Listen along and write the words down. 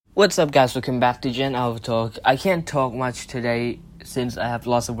What's up, guys? Welcome back to Gen Alpha Talk. I can't talk much today since I have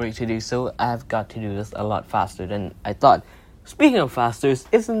lots of work to do, so I've got to do this a lot faster than I thought. Speaking of faster,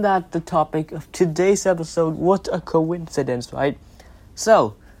 isn't that the topic of today's episode? What a coincidence, right?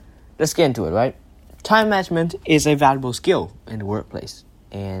 So, let's get into it, right? Time management is a valuable skill in the workplace.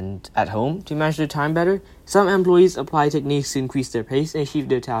 And at home, to manage their time better, some employees apply techniques to increase their pace and achieve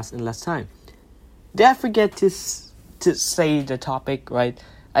their tasks in less time. Did I forget to say the topic, right?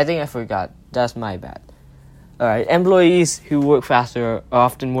 I think I forgot. That's my bad. Alright, employees who work faster are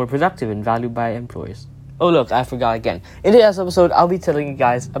often more productive and valued by employers. Oh look, I forgot again. In today's episode, I'll be telling you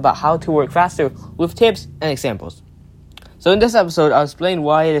guys about how to work faster with tips and examples. So in this episode, I'll explain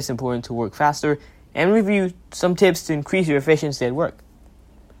why it is important to work faster and review some tips to increase your efficiency at work.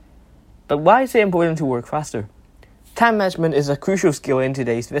 But why is it important to work faster? Time management is a crucial skill in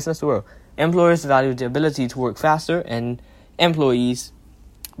today's business world. Employers value the ability to work faster, and employees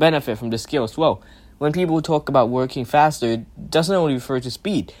benefit from the skill as well. When people talk about working faster, it doesn't only refer to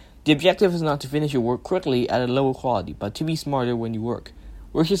speed. The objective is not to finish your work quickly at a lower quality, but to be smarter when you work.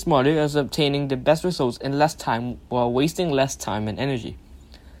 Working smarter is obtaining the best results in less time while wasting less time and energy.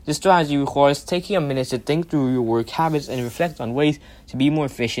 This strategy requires taking a minute to think through your work habits and reflect on ways to be more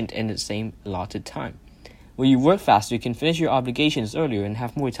efficient in the same allotted time. When you work faster, you can finish your obligations earlier and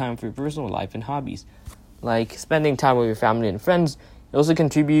have more time for your personal life and hobbies. Like spending time with your family and friends, it also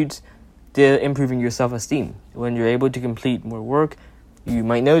contributes to improving your self-esteem. When you're able to complete more work, you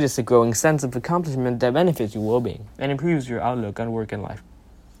might notice a growing sense of accomplishment that benefits your well-being and improves your outlook on work and life.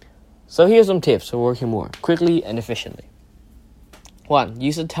 So here's some tips for working more quickly and efficiently. 1.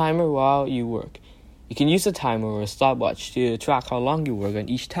 Use a timer while you work. You can use a timer or a stopwatch to track how long you work on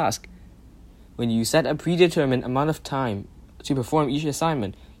each task. When you set a predetermined amount of time to perform each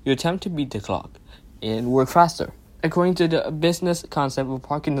assignment, you attempt to beat the clock and work faster. According to the business concept of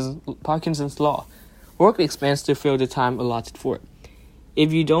Parkinson's law, work expands to fill the time allotted for it.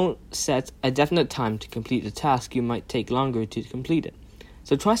 If you don't set a definite time to complete the task, you might take longer to complete it.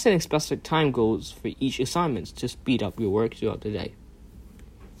 So try setting specific time goals for each assignment to speed up your work throughout the day.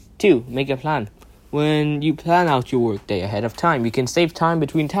 2. Make a plan. When you plan out your work day ahead of time, you can save time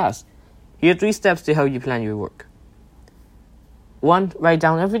between tasks. Here are 3 steps to help you plan your work. 1. Write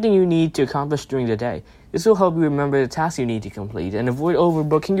down everything you need to accomplish during the day. This will help you remember the tasks you need to complete and avoid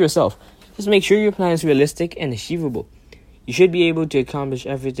overbooking yourself. Just make sure your plan is realistic and achievable. You should be able to accomplish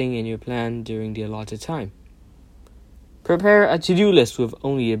everything in your plan during the allotted time. Prepare a to-do list with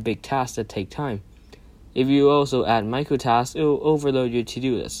only the big tasks that take time. If you also add micro-tasks, it will overload your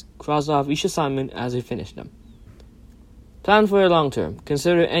to-do list. Cross off each assignment as you finish them. Plan for the long term.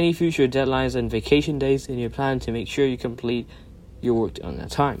 Consider any future deadlines and vacation days in your plan to make sure you complete your work on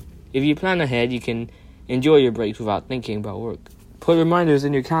time. If you plan ahead, you can enjoy your breaks without thinking about work. Put reminders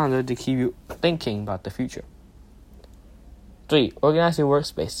in your calendar to keep you thinking about the future. 3. Organize your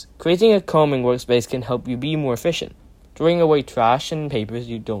workspace. Creating a calming workspace can help you be more efficient. Throwing away trash and papers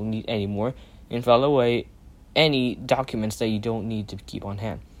you don't need anymore, and file away any documents that you don't need to keep on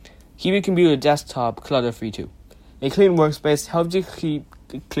hand. Keep your computer desktop clutter-free too. A clean workspace helps you keep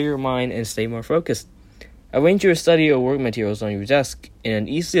a clear mind and stay more focused. Arrange your study or work materials on your desk in an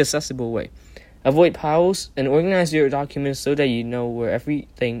easily accessible way. Avoid piles and organize your documents so that you know where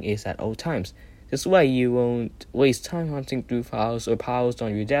everything is at all times. This way you won't waste time hunting through files or piles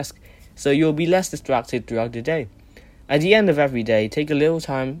on your desk, so you'll be less distracted throughout the day. At the end of every day, take a little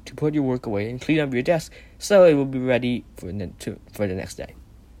time to put your work away and clean up your desk so it will be ready for the next day.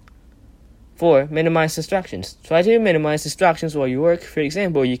 4. Minimize distractions. Try to minimize distractions while you work. For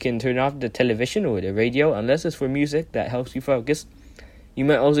example, you can turn off the television or the radio unless it's for music that helps you focus. You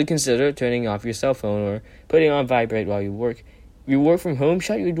might also consider turning off your cell phone or putting on vibrate while you work. If you work from home,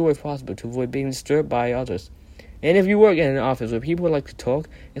 shut your door if possible to avoid being disturbed by others. And if you work in an office where people like to talk,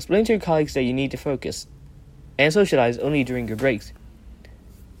 explain to your colleagues that you need to focus and socialize only during your breaks.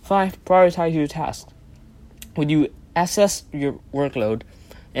 5. Prioritize your tasks. When you assess your workload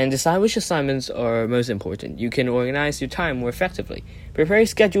and decide which assignments are most important, you can organize your time more effectively. Prepare a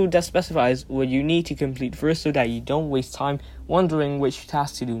schedule that specifies what you need to complete first so that you don't waste time wondering which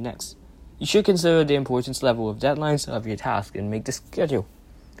task to do next. You should consider the importance level of deadlines of your task and make the schedule.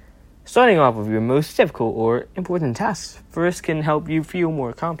 Starting off with your most difficult or important tasks first can help you feel more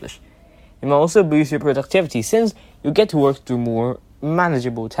accomplished. It may also boost your productivity since you get to work through more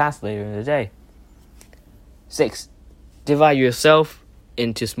manageable tasks later in the day. 6. Divide yourself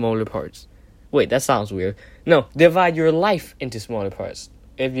into smaller parts. Wait, that sounds weird. No, divide your life into smaller parts.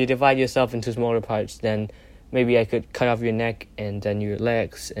 If you divide yourself into smaller parts, then maybe I could cut off your neck and then your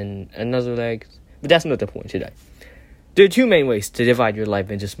legs and another leg. But that's not the point today. There are two main ways to divide your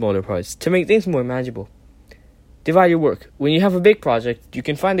life into smaller parts to make things more manageable. Divide your work. When you have a big project, you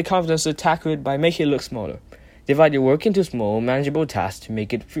can find the confidence to tackle it by making it look smaller. Divide your work into small, manageable tasks to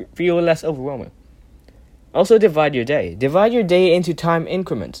make it feel less overwhelming. Also, divide your day. Divide your day into time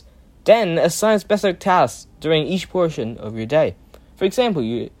increments. Then, assign specific tasks during each portion of your day. For example,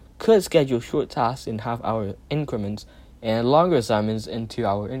 you could schedule short tasks in half-hour increments and longer assignments in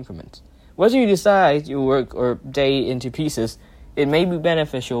 2-hour increments. Whether you decide your work or day into pieces, it may be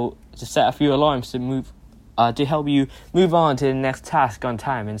beneficial to set a few alarms to help you move on to the next task on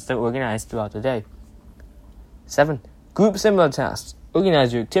time and stay organized throughout the day. 7. Group similar tasks.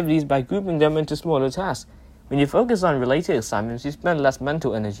 Organize your activities by grouping them into smaller tasks. When you focus on related assignments, you spend less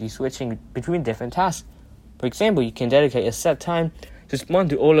mental energy switching between different tasks. For example, you can dedicate a set time to respond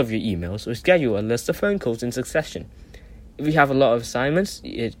to all of your emails or schedule a list of phone calls in succession. If you have a lot of assignments,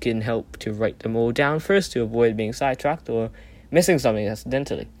 it can help to write them all down first to avoid being sidetracked or missing something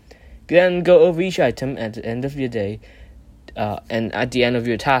accidentally. Then go over each item at the end of your day and at the end of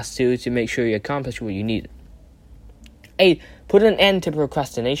your task too to make sure you accomplish what you need. 8. Put an end to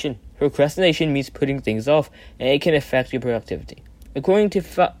procrastination. Procrastination means putting things off, and it can affect your productivity. According to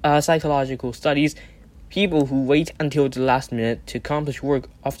psychological studies, people who wait until the last minute to accomplish work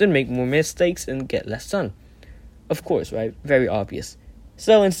often make more mistakes and get less done. Of course, right? Very obvious.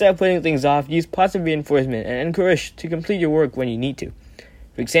 So instead of putting things off, use positive reinforcement and encourage to complete your work when you need to.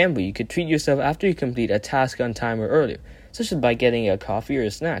 For example, you could treat yourself after you complete a task on time or earlier, such as by getting a coffee or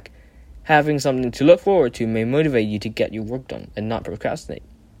a snack. Having something to look forward to may motivate you to get your work done and not procrastinate.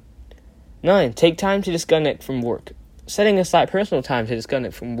 9. Take time to disconnect from work. Setting aside personal time to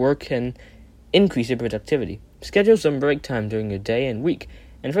disconnect from work can increase your productivity. Schedule some break time during your day and week,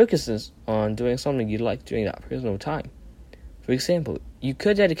 and focus on doing something you like during that personal time. For example, you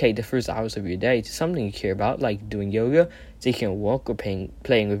could dedicate the first hours of your day to something you care about, like doing yoga, taking a walk, or playing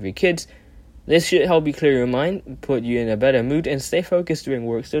with your kids. This should help you clear your mind, put you in a better mood, and stay focused during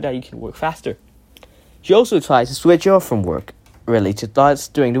work so that you can work faster. You should also try to switch off from work-related thoughts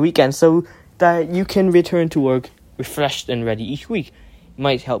during the weekend so that you can return to work refreshed and ready each week. It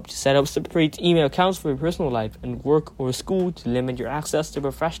might help to set up separate email accounts for your personal life and work or school to limit your access to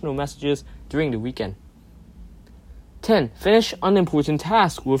professional messages during the weekend. 10. Finish unimportant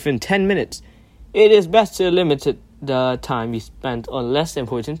tasks within 10 minutes. It is best to limit the time you spend on less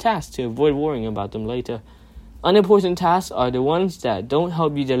important tasks to avoid worrying about them later. Unimportant tasks are the ones that don't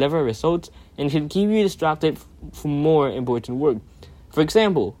help you deliver results and can keep you distracted from more important work. For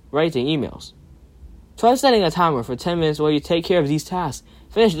example, writing emails. Try setting a timer for 10 minutes while you take care of these tasks.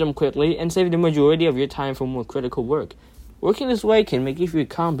 Finish them quickly and save the majority of your time for more critical work. Working this way can make you feel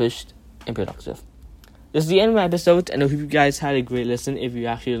accomplished and productive. This is the end of my episode, and I hope you guys had a great listen. If you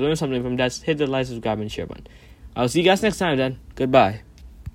actually learned something from that, hit the like, subscribe, and share button. I'll see you guys next time then. Goodbye.